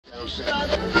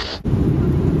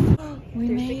We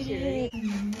made it.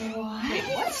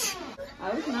 What?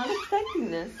 I was not expecting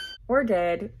this. We're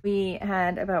dead. We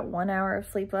had about 1 hour of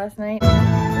sleep last night.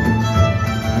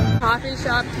 Coffee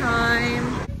shop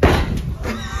time.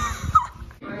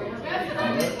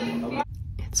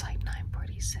 It's like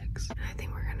 9:46. I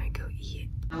think we're gonna go eat.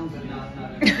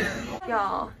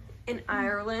 Y'all, in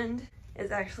Ireland,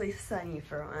 it's actually sunny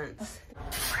for once.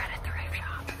 We're at the thrift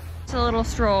shop. It's a little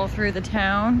stroll through the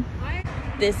town.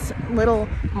 This little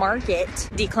market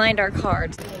declined our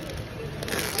cards.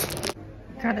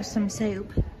 Got us some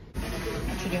soup.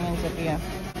 What you doing, Sophia?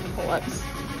 Pull-ups.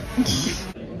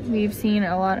 We've seen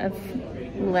a lot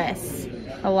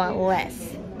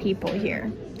less people here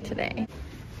today.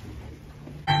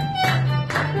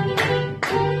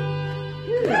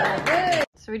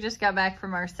 So we just got back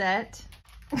from our set.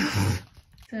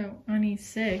 So Ani's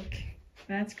sick.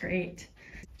 That's great.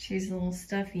 She's a little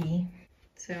stuffy.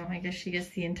 So I guess she gets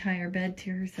the entire bed to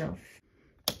herself.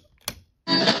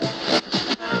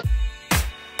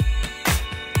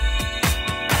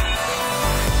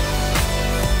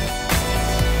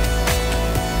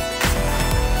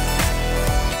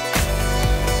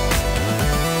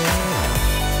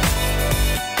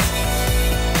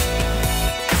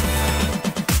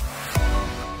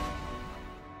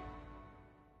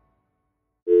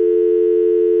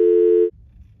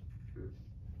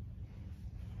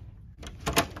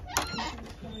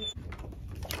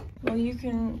 Well, you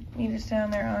can meet us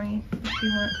down there, Ani, if you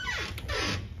want.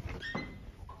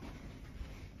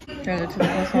 Go to the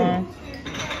croissant.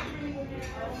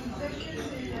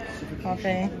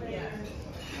 Coffee.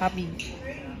 Hobby.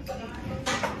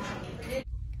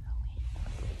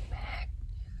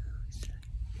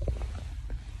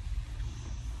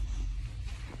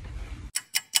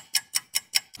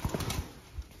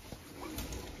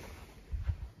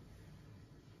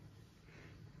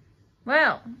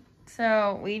 Well,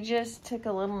 so we just took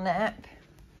a little nap.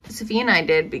 Sophia and I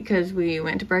did because we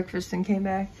went to breakfast and came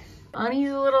back.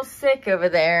 Ani's a little sick over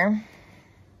there.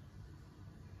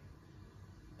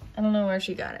 I don't know where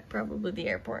she got it, probably the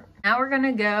airport. Now we're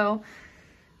gonna go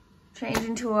change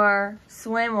into our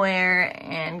swimwear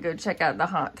and go check out the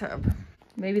hot tub.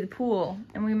 Maybe the pool.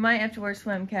 And we might have to wear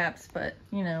swim caps, but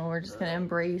you know, we're just gonna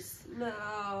embrace the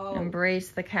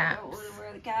caps. I don't want to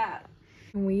wear the cap.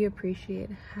 We appreciate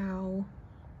how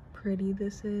pretty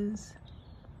this is.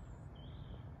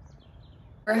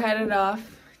 We're headed off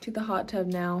to the hot tub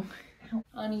now.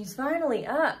 Ani's finally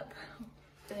up.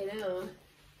 I know.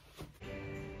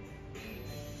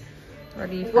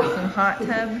 Ready for some hot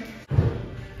tub?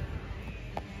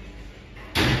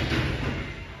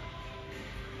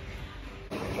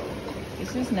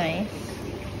 This is nice.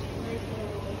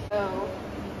 Oh.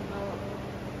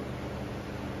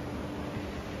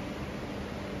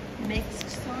 Mixed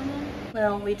sauna?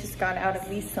 Well, we just got out of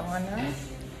the sauna.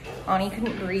 Ani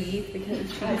couldn't breathe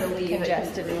because she was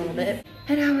congested a little bit.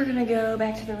 And now we're gonna go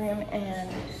back to the room and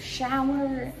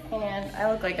shower. And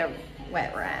I look like a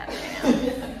wet rat.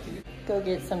 Go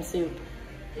get some soup.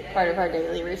 Part of our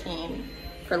daily routine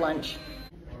for lunch.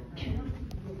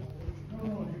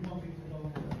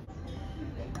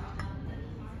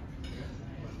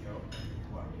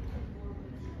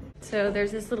 So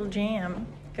there's this little jam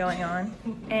going on,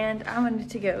 and I wanted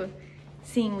to go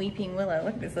seeing Weeping Willow.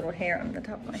 Look at this little hair on the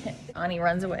top of my head. Ani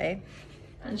runs away,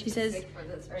 and she says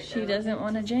she doesn't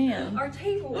want to jam. Our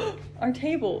table! Our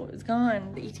table is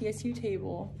gone, the ETSU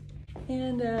table.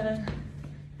 And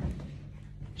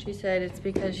she said it's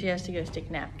because she has to go stick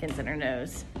napkins in her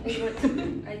nose.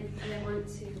 I want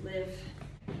to live.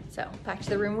 So back to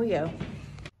the room we go.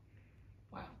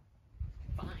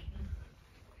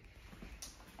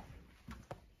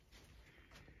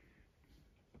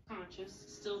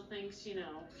 Still thinks, you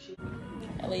know, she...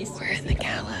 At least we're in the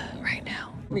gala right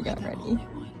now. We got ready.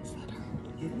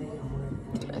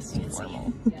 Dressed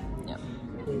formal. Yep.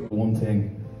 One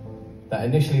thing, that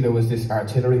initially there was this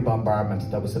artillery bombardment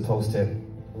that was supposed to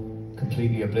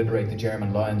completely obliterate the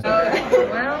German lines.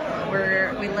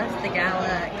 Well, we left the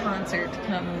gala concert to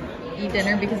come eat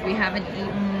dinner because we haven't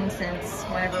eaten since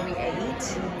whenever we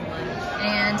ate.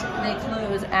 And they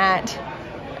close at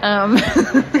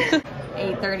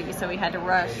 8:30, so we had to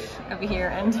rush over here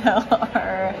until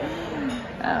our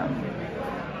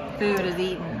food is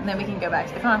eaten, and then we can go back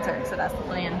to the concert, so that's the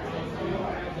plan.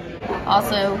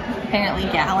 Also, apparently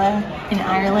gala in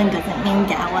Ireland doesn't mean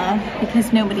gala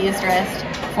because nobody is dressed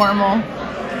formal.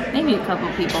 Maybe a couple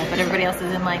people, but everybody else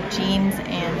is in like jeans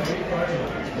and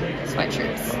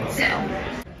sweatshirts, so.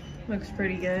 Looks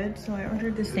pretty good. So I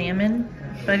ordered the salmon,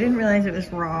 but I didn't realize it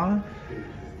was raw.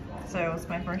 So it's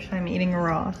my first time eating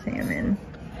raw salmon.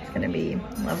 It's gonna be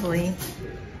lovely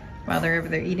while they're over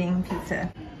there eating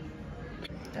pizza.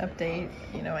 Update,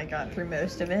 you know, I got through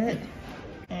most of it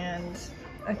and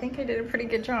I think I did a pretty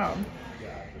good job.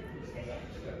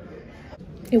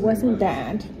 It wasn't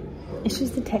bad. It's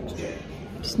just the texture.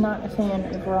 I'm just not a fan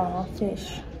of raw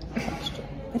fish texture,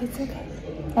 but it's okay.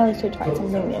 At least I tried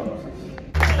something new.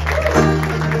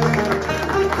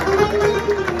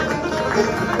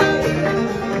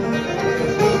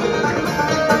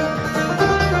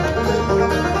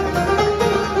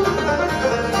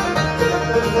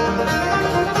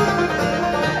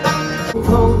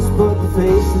 But the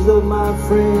faces of my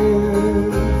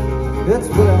friends, that's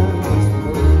what I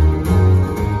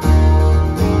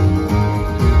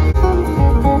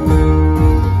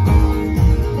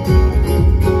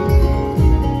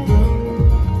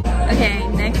Okay,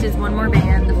 next is one more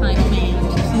band, the final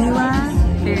band, Tequila.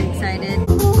 Very excited.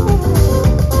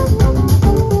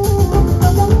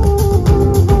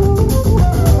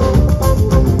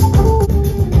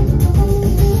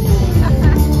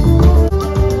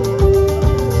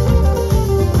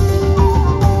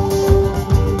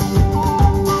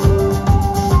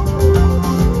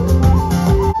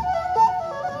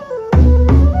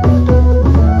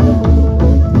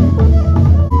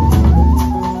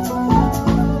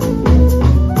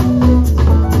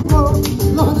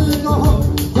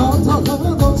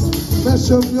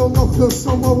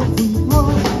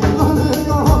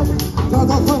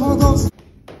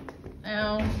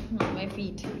 Ow, my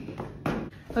feet.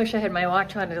 I wish I had my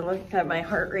watch on to look at my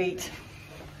heart rate.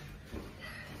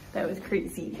 That was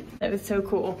crazy. That was so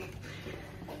cool.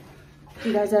 Do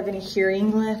you guys have any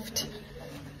hearing left?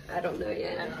 I don't know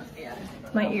yet. Yeah.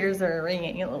 My ears are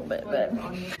ringing a little bit, but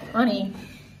honey,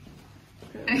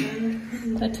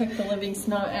 that took the living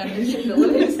snot out of you. The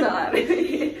living snot.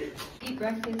 Eat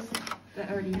breakfast.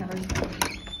 I already have our stuff.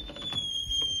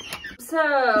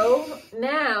 So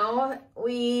now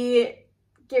we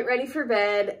get ready for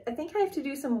bed. I think I have to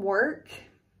do some work.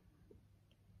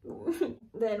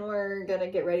 Then we're gonna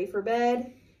get ready for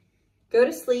bed, go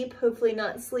to sleep, hopefully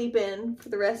not sleep in for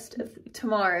the rest of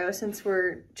tomorrow since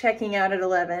we're checking out at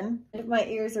 11. If my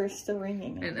ears are still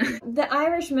ringing. The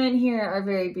Irish men here are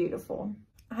very beautiful.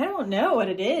 I don't know what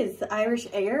it is, the Irish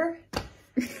air.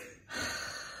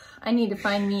 I need to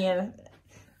find me a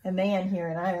man here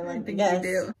in Ireland, I guess.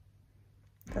 You do.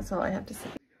 That's all I have to say.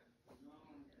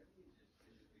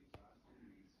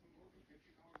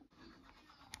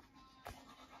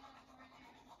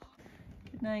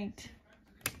 Good night.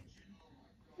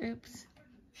 Oops.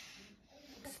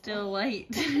 Still light.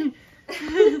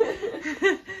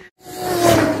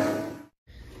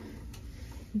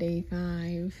 Day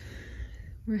 5.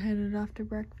 We're headed off to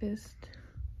breakfast.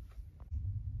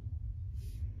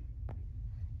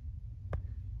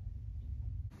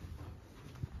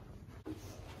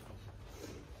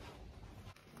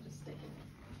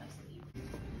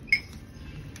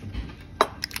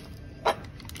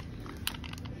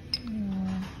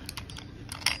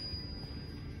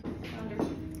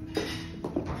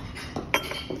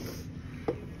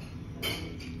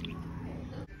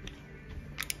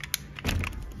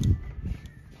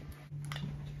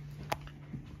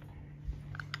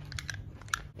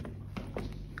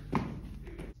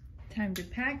 Time to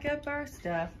pack up our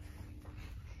stuff.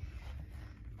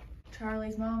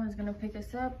 Charlie's mom is gonna pick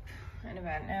us up in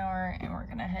about an hour and we're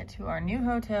gonna head to our new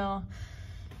hotel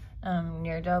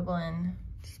near Dublin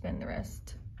to spend the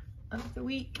rest of the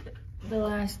week. The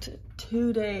last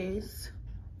 2 days.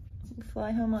 We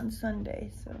fly home on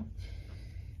Sunday, so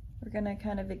we're gonna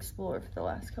kind of explore for the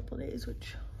last couple days,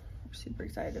 which we're super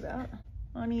excited about.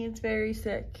 Ani is very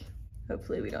sick.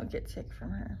 Hopefully we don't get sick from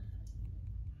her.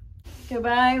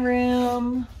 Goodbye,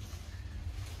 room.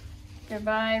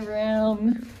 Goodbye,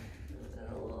 room.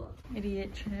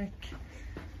 Idiot check.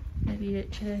 Idiot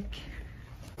check.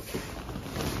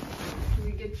 Can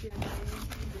we get you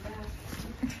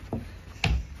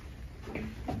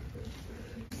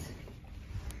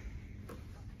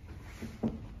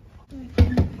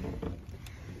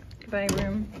Goodbye,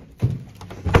 room.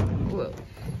 Whoa.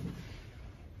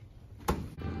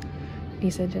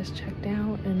 Isa just checked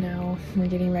out and now we're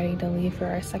getting ready to leave for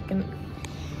our second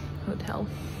hotel.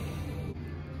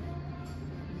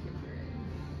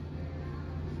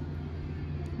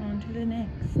 On to the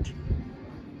next.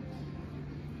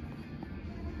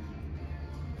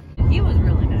 He was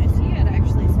really nice. He had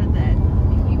actually said that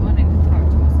he wanted to talk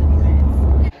to us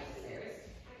anyways.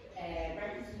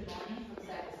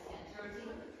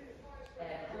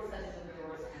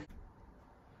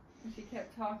 She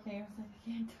kept talking. I was like, I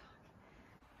can't talk.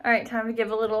 All right, time to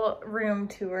give a little room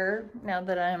tour now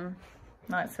that I'm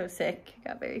not so sick.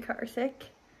 Got very car sick.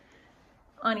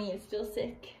 Ani is still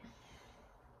sick.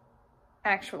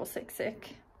 Actual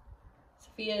sick.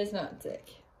 Sophia is not sick.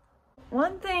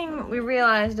 One thing we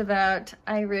realized about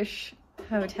Irish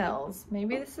hotels,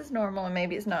 maybe this is normal and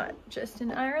maybe it's not just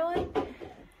in Ireland,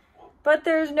 but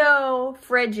there's no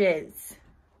fridges.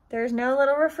 There's no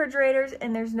little refrigerators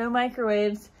and there's no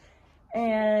microwaves,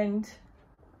 and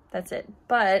that's it.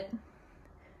 But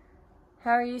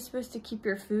how are you supposed to keep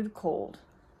your food cold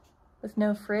with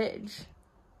no fridge?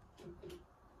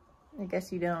 I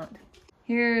guess you don't.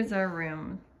 Here's our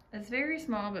room. It's very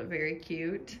small but very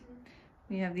cute.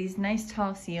 We have these nice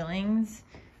tall ceilings.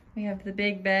 We have the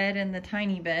big bed and the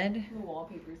tiny bed. The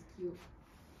wallpaper's cute.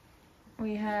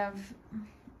 We have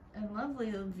a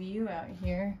lovely little view out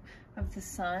here of the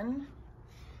sun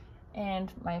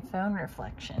and my phone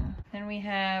reflection. Then we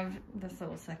have this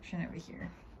little section over here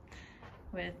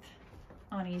with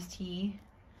Ani's tea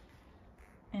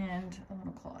and a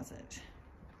little closet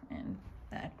and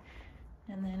that,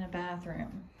 and then a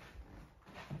bathroom.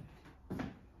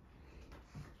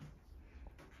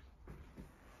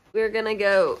 We're gonna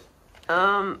go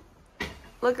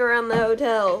look around the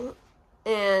hotel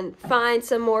and find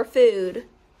some more food.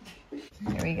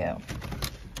 Here we go.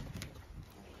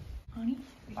 Ani,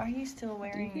 are you still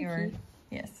wearing your...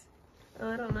 Yes.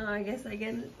 I don't know, I guess I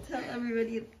can tell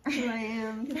everybody who I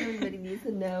am because everybody needs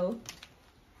to know.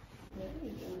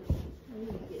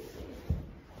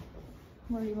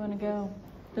 Where do you want to go?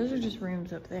 Those are just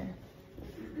rooms up there.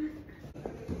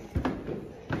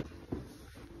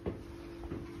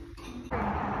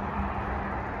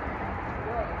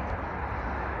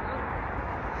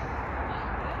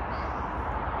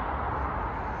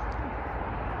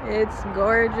 It's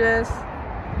gorgeous.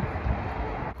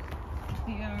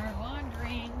 We are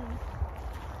wandering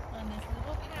on this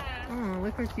little path. Oh,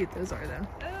 look how cute those are though.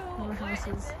 Oh, Little what is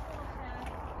houses. this little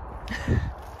path?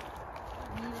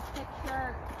 I need a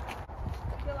picture.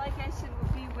 I feel like I should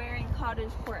be wearing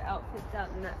cottageport outfits out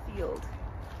in that field.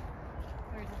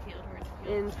 Where's the field? Where's the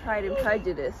field? In Pride and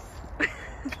Prejudice.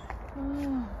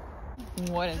 Oh.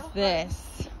 What is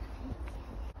this?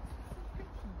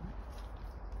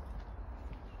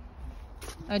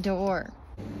 A door.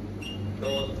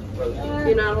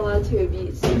 You're not allowed to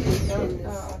abuse in this.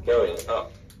 Going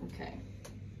up. Okay.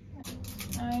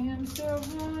 I am so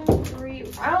hungry.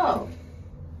 Oh!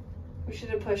 We should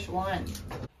have pushed one.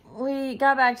 We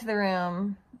got back to the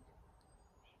room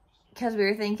because we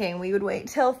were thinking we would wait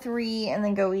till 3 and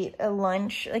then go eat a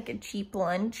lunch, like a cheap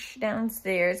lunch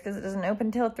downstairs because it doesn't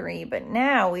open till 3. But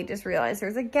now we just realized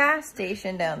there's a gas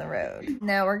station down the road.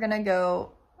 Now we're gonna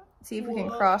go see if we can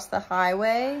cross the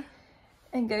highway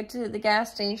and go to the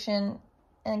gas station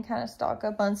and kind of stock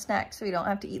up on snacks so we don't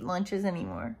have to eat lunches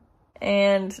anymore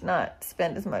and not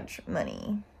spend as much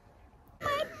money.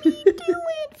 Let me do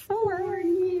it for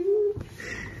you.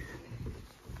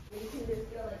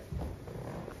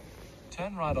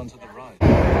 Turn right onto the right.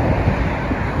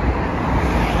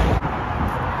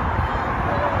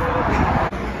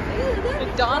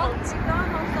 McDonald's.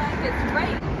 McDonald's like it's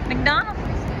right. McDonald's.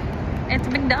 It's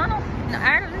McDonald's in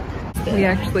Ireland. We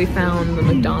actually found the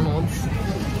McDonald's.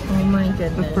 Oh my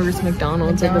goodness. The first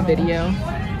McDonald's of the video.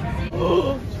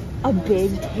 A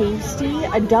big tasty,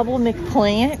 a double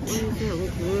McPlant,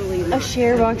 a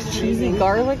Sharebox cheesy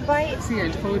garlic bite. See, I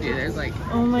told you, there's like...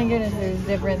 Oh my goodness, there's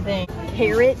different things.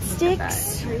 Carrot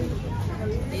sticks,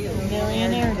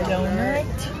 millionaire donut,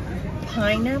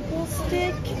 pineapple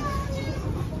stick.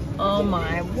 Oh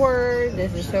my word,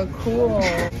 this is so cool.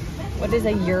 What is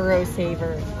a Euro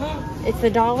Saver? It's the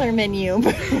dollar menu.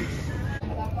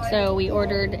 So we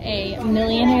ordered a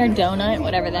millionaire donut,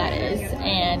 whatever that is,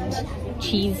 and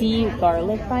cheesy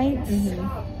garlic bites.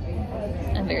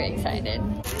 I'm very excited.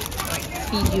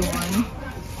 Feed you one.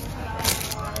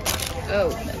 Oh,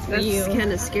 That's for that's you.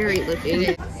 kind of scary looking.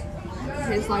 It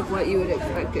tastes like what you would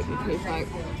expect it to taste like.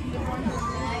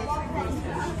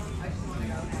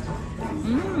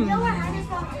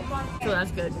 So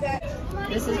that's good.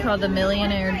 This is called the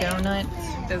millionaire donut.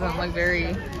 Doesn't look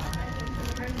very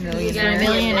They're millionaire.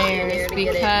 millionaires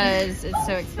because it's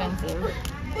so expensive.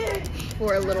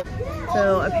 For a little.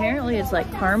 So apparently it's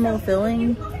like caramel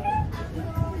filling.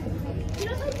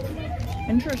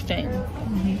 Interesting.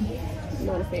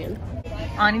 Not a fan.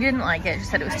 Ani didn't like it. She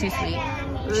said it was too sweet.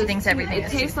 She thinks everything It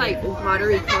is too tastes sweet. like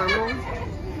watery caramel.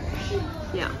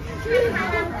 Yeah.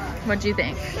 What'd you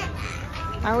think?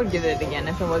 I would give it again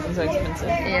if it wasn't so expensive.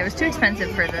 Yeah, it was too expensive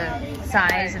for the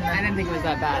size and I the... didn't think it was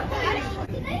that bad.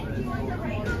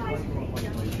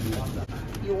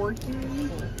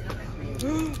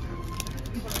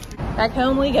 Back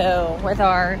home we go with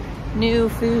our new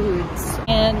foods.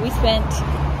 And we spent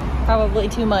probably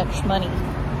too much money.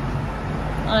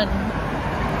 on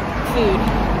food.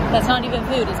 That's not even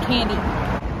food, it's candy.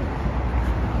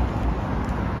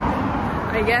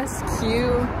 I guess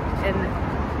Q in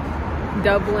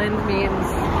Dublin means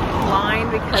line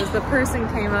because the person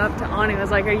came up to Ani and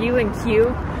was like, are you in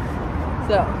Q?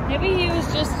 So Maybe he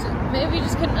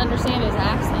just couldn't understand his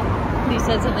accent. He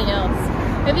said something else.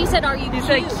 Maybe he said, are you cute? he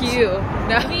said Q. No.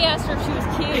 Maybe he asked her if she was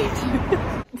cute.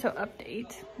 So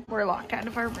update, we're locked out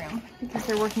of our room because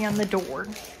they're working on the door.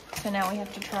 So now we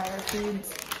have to try our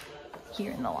foods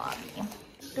here in the lobby.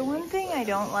 The one thing I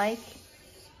don't like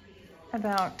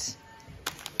about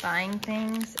buying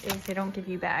things is they don't give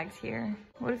you bags here.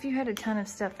 What if you had a ton of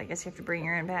stuff? I guess you have to bring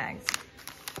your own bags.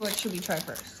 What should we try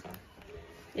first?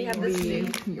 They have this new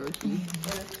Yorkie.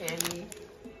 candy.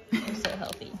 They're so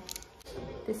healthy.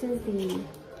 This is the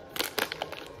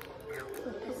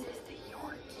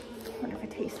What if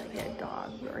it tastes like a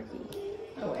dog Yorkie?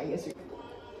 Oh, I guess you're...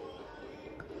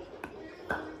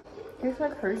 Tastes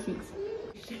like Hershey's.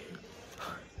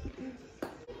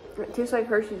 It tastes like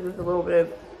Hershey's with a little bit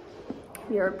of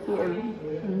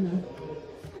European.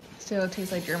 Still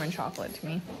tastes like German chocolate to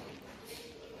me.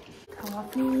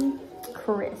 Toffee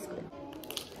crisp.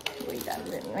 Wait, that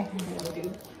is anyway.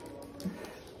 Dude.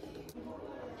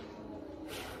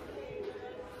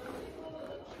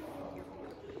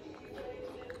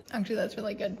 Actually, that's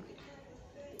really good.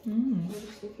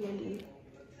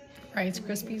 Rice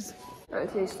Krispies.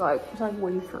 It tastes like, it's like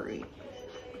wafery.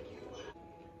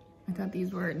 I thought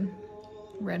these were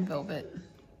red velvet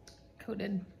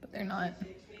coated, but they're not.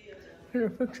 Here's a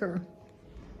picture.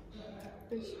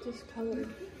 It's discolored.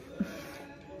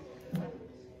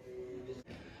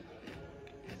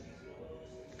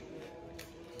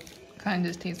 Kind of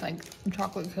just tastes like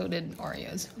chocolate coated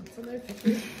Oreos.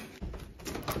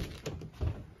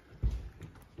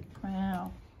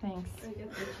 Wow, thanks. I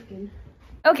get the chicken.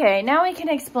 Okay, now we can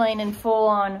explain in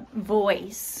full-on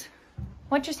voice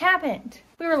what just happened.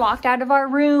 We were locked out of our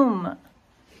room.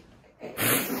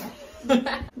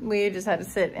 We just had to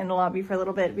sit in the lobby for a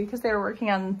little bit because they were working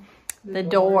on the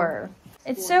door.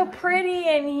 It's so pretty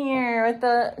in here with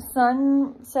the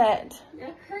sunset.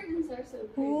 The curtains are so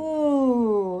pretty.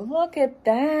 Ooh, look at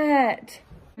that.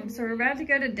 So we're about to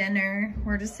go to dinner.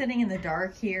 We're just sitting in the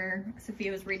dark here.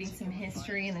 Sophia was reading some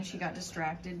history and then she got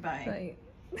distracted by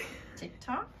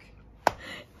TikTok.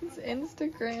 It's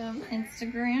Instagram.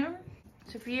 Instagram.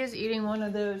 Sophia's eating one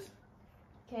of those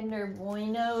Kinder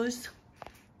Buenos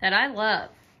that I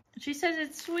love. She says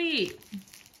it's sweet.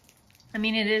 I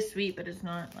mean, it is sweet, but it's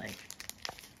not like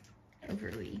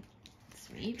overly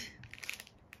sweet.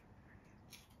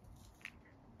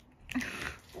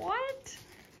 What?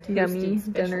 Yummy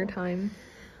dinner time.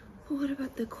 What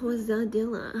about the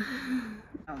quesadilla?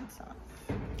 Sauce.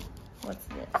 What's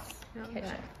this?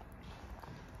 Ketchup.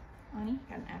 Ani,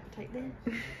 got an appetite there.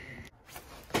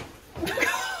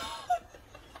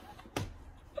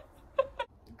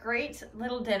 Great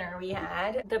little dinner we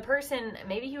had. The person,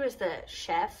 maybe he was the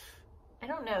chef. I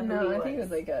don't know who he was. I think it was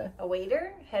like a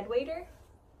waiter, head waiter.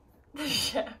 The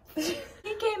chef. He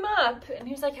came up and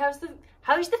he was like, "How's the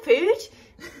food?"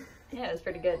 Yeah, it was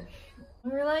pretty good.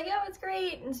 We were like, "Oh, it's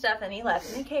great," and stuff. And he left,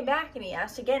 and he came back and he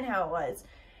asked again how it was,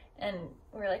 and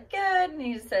we were like, "Good." And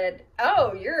he said,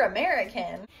 "Oh, you're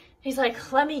American." He's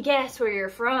like, "Let me guess where you're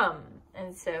from."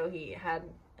 And so he had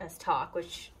us talk,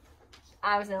 which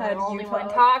I was the only one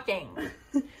talking.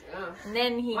 And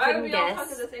then he couldn't guess. Why would we all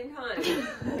talk at the same time?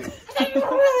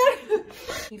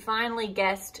 He finally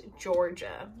guessed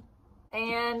Georgia.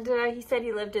 And he said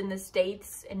he lived in the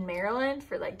States in Maryland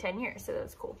for like 10 years, so that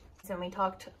was cool. So we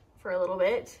talked for a little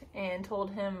bit and told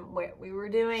him what we were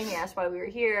doing. He asked why we were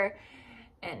here,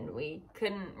 and we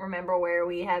couldn't remember where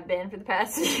we have been for the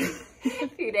past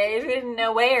few days. We didn't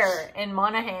know where in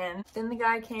Monaghan. Then the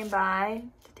guy came by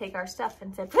to take our stuff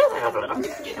and said,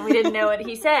 and we didn't know what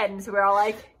he said, and so we're all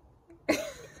like,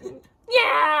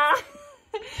 yeah.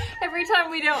 Every time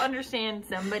we don't understand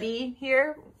somebody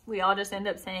here, we all just end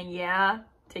up saying yeah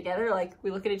together. Like, we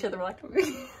look at each other, we're like,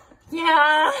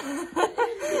 yeah.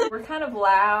 We're kind of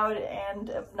loud and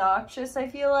obnoxious, I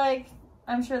feel like.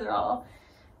 I'm sure they're all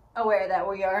aware that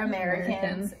we are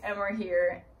Americans and we're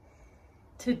here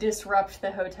to disrupt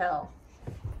the hotel.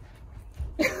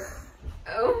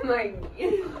 Oh my god.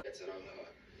 And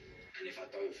if I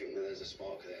don't think that there's a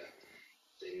spark there,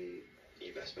 then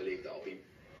you best believe that I'll be...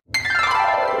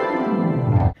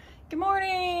 Good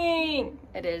morning!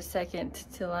 It is second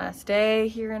to last day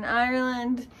here in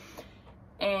Ireland,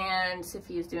 and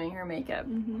Sophia's doing her makeup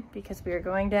because we are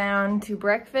going down to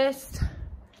breakfast,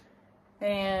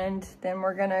 and then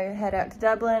we're gonna head out to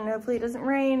Dublin. Hopefully it doesn't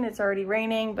rain. It's already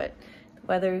raining, but the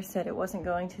weather said it wasn't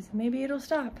going to, so maybe it'll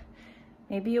stop.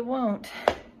 Maybe it won't.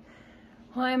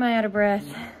 Why am I out of breath?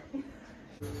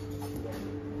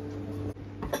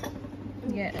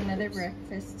 Yet another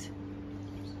breakfast.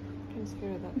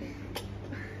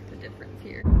 The difference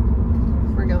here.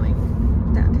 We're going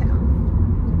downtown.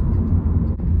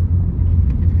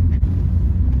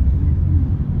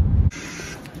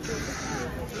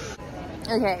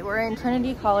 Okay, we're in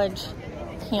Trinity College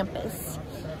campus,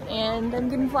 and I'm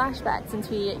getting flashbacks since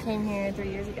we came here 3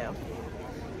 years ago.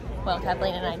 Well,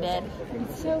 Kathleen and I did.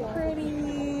 It's so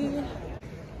pretty.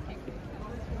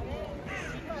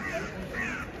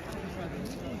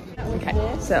 Okay,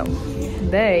 so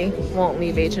they won't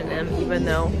leave H&M even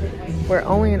though we're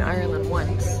only in Ireland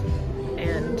once,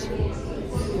 and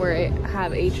we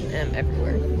have H&M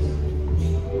everywhere.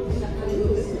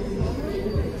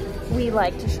 We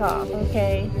like to shop,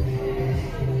 okay?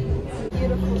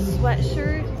 Beautiful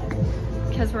sweatshirt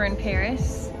because we're in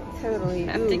Paris. Totally.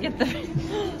 Have to get the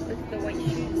white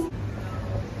shoes.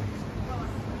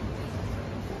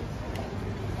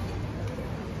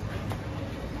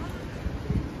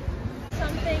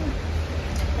 Something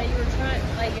that you were trying,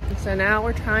 like. So now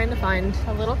we're trying to find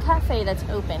A little cafe that's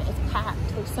open. It's packed.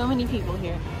 There's so many people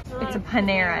here. It's a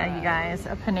Panera, you guys.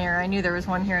 A Panera. I knew there was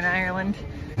one here in Ireland.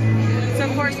 So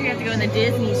of course we have to go in the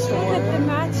Disney store. Look at the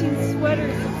matching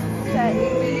sweaters set.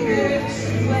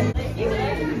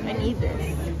 I need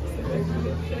this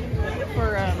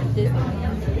for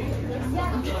Disneyland.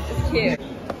 It's cute.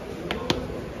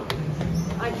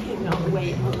 I cannot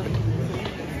wait.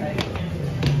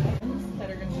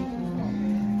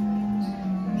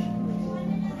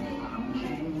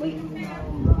 Wait.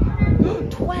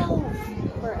 12!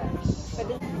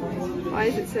 Why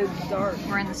is it so dark?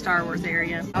 We're in the Star Wars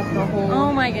area. Out the whole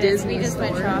Oh my goodness, Disney we just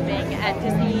went store. shopping at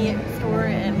Disney store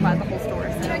and bought the whole store.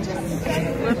 So.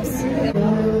 Whoops.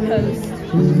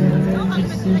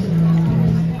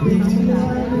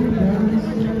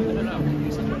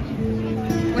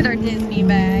 With our Disney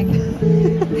bag.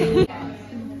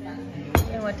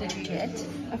 And what did you get?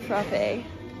 A frappe.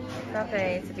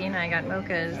 Frappe. Sabina and I got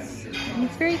mochas. And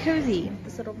it's very cozy.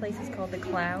 This little place is called The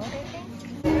Cloud, I think.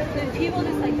 So people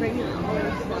just like bring in all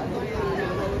their stuff.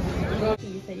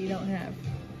 That you don't have.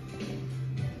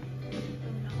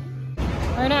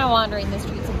 We're now wandering the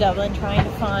streets of Dublin trying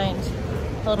to find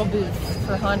a little booth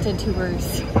for haunted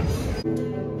tours.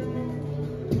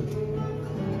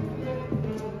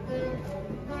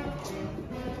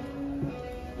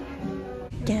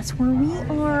 Guess where we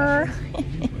are?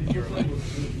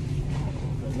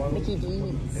 Mickey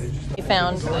D's. We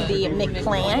found the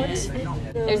McPlant.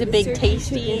 There's a big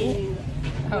tasty.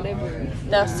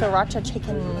 The sriracha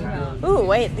chicken. Ooh,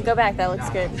 wait, go back. That looks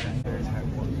good.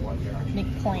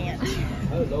 McPlant.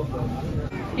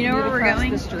 You know where we're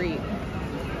going? The street.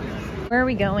 Where are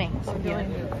we going?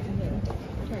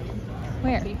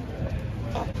 Where?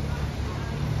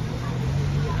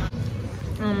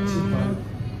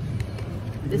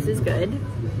 This is good.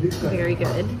 Very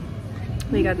good.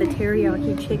 We got the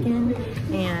teriyaki chicken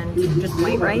and just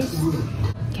white rice.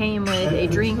 Came with a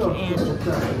drink and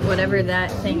whatever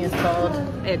that thing is called,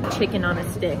 a chicken on a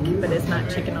stick, but it's not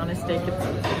chicken on a stick,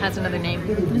 it has another name.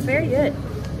 It's very good.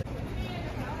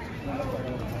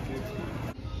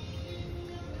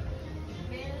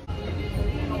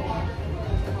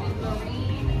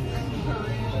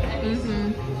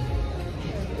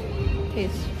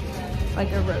 Tastes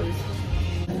like a rose.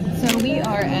 So we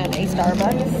are at a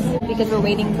Starbucks because we're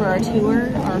waiting for our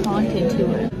tour, our haunted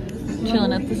tour.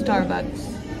 Chilling at the Starbucks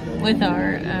with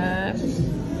our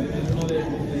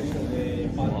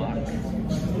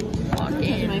walk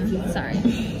in. Sorry.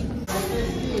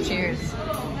 Cheers.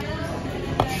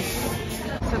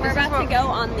 So we're about to go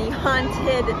on the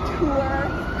haunted tour.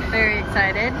 Very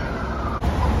excited.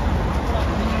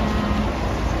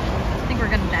 I think we're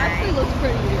gonna die. Actually looks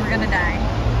pretty good. We're gonna die.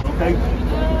 Okay.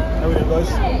 How we doing, guys?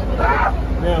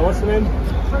 Now, what's the name?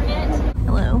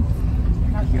 Hello.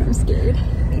 I'm scared.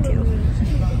 Me too.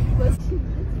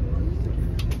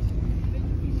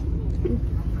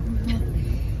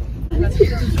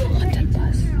 Haunted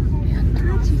bus.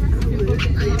 Which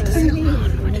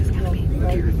is gonna be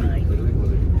terrifying.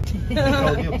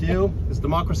 Totally up to you. It's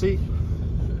democracy.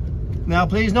 Now,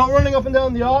 please, no running up and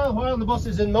down the aisle while the bus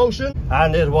is in motion.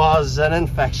 And it was an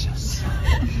infectious.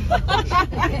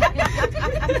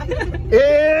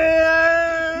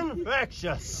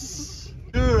 Infectious.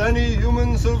 Should any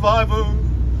human survivor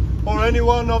or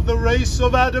anyone of the race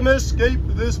of Adam escape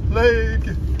this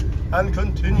plague and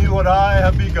continue what I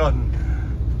have begun.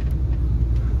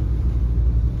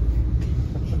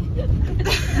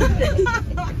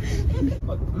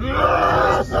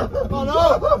 Oh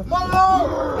no! Oh no!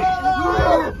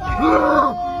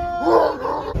 Oh no!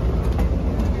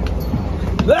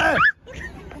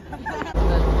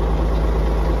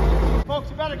 Folks,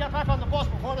 you better get back on the bus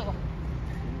before there's a...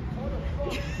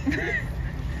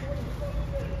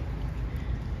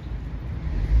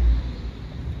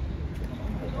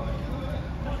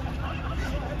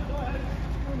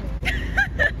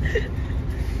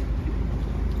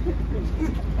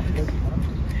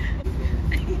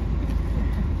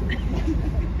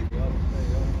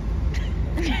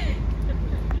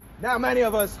 Now many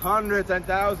of us, hundreds and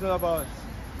thousands of us,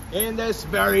 in this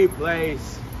very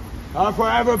place, are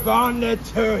forever bonded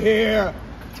to here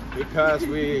because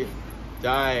we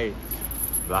died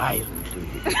violently.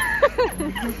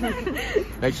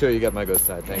 Make sure you get my good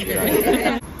side, thank you.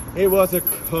 It was a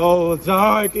cold,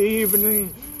 dark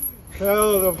evening,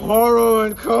 filled of horror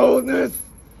and coldness,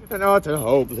 and utter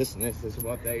hopelessness is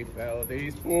what they felt,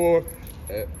 these poor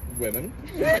women.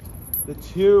 The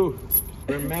two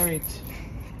were married.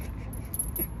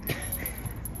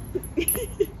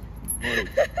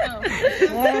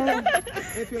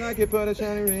 If you like it, put a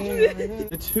shiny ring.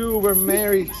 The two were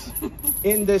married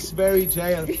in this very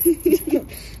jail.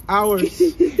 Hours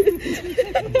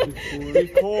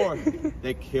before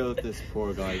they killed this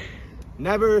poor guy.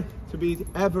 Never to be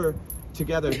ever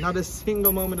together. Not a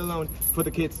single moment alone for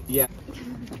the kids yet.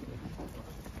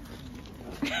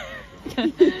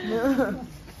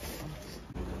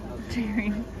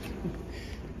 Jerry.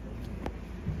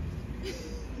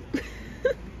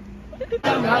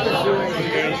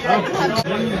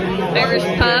 Irish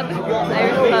pub.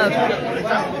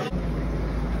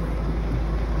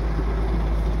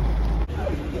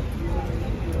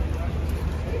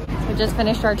 We just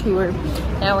finished our tour.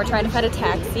 Now we're trying to find a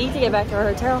taxi to get back to our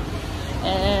hotel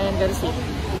and go to sleep.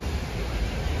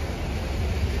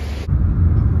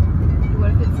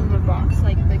 What if it's in the box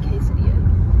like the quesadilla?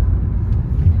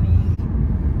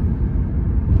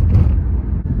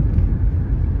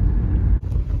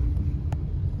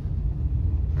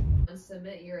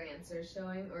 Submit your answers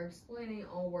showing or explaining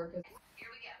all work. Here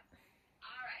we go.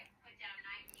 All right, put down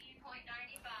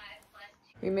 19.95 plus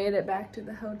 2. We made it back to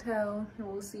the hotel and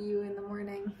we'll see you in the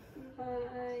morning.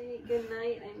 Bye. Good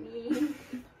night, I mean.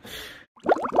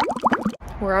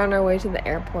 We're on our way to the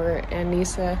airport and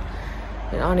Nisa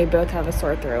and Ani both have a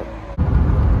sore throat.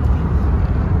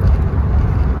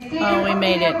 Oh, we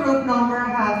made it.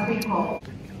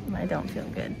 I don't feel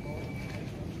good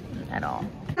at all.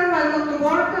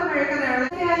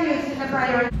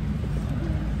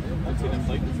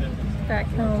 Back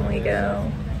home we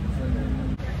go.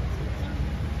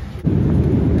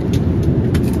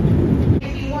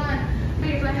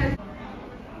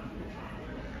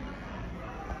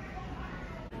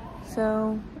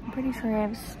 So, I'm pretty sure I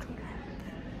have strep.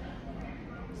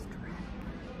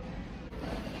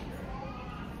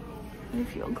 I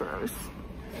feel gross.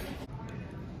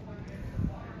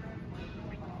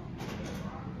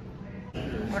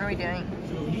 What are we doing?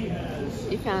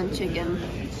 We found chicken.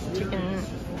 Chicken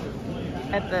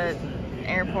at the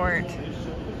airport.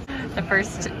 The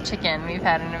first chicken we've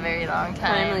had in a very long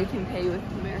time. Finally can pay with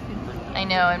American money. I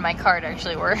know, and my card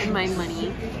actually works. My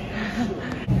money.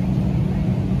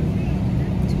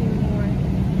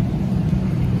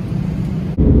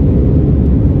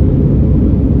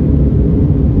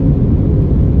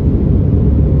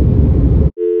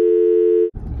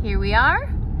 Here we are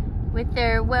with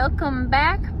their welcome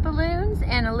back balloons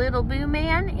and a little boo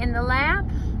man in the lap.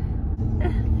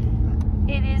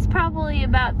 It is probably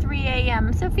about 3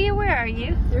 a.m. Sophia, where are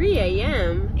you? 3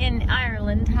 a.m. In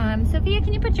Ireland time. Sophia,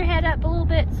 can you put your head up a little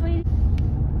bit, sweetie?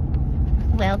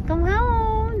 Welcome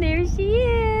home. There she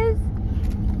is.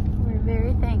 We're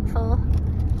very thankful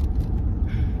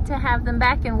to have them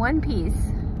back in one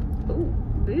piece. Ooh,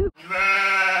 boo.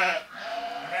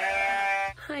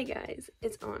 Hi guys,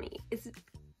 it's Ani. It's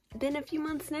been a few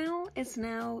months now. It's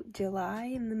now July,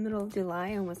 in the middle of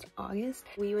July, almost August.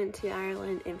 We went to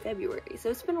Ireland in February, so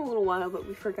it's been a little while, but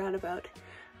we forgot about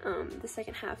the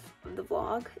second half of the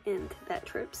vlog and that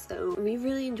trip. So we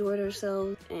really enjoyed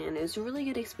ourselves and it was a really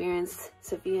good experience.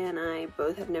 Sophia and I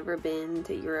both have never been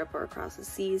to Europe or across the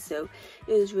seas, so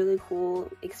it was really cool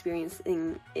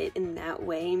experiencing it in that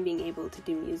way and being able to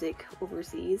do music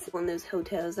overseas. One of those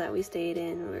hotels that we stayed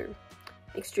in were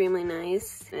extremely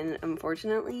nice, and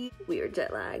unfortunately we were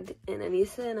jet lagged and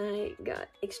Anissa and I got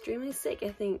extremely sick. I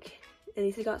think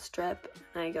Anissa got strep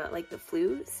and I got like the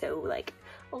flu, so like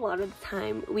a lot of the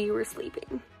time we were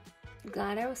sleeping.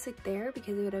 Glad I was sick there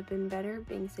because it would have been better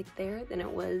being sick there than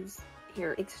it was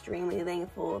here. Extremely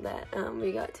thankful that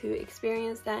we got to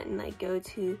experience that and like go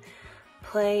to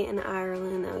play in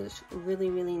Ireland. That was really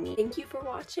neat. Thank you for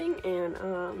watching, and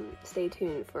stay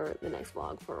tuned for the next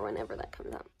vlog for whenever that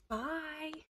comes out. Bye!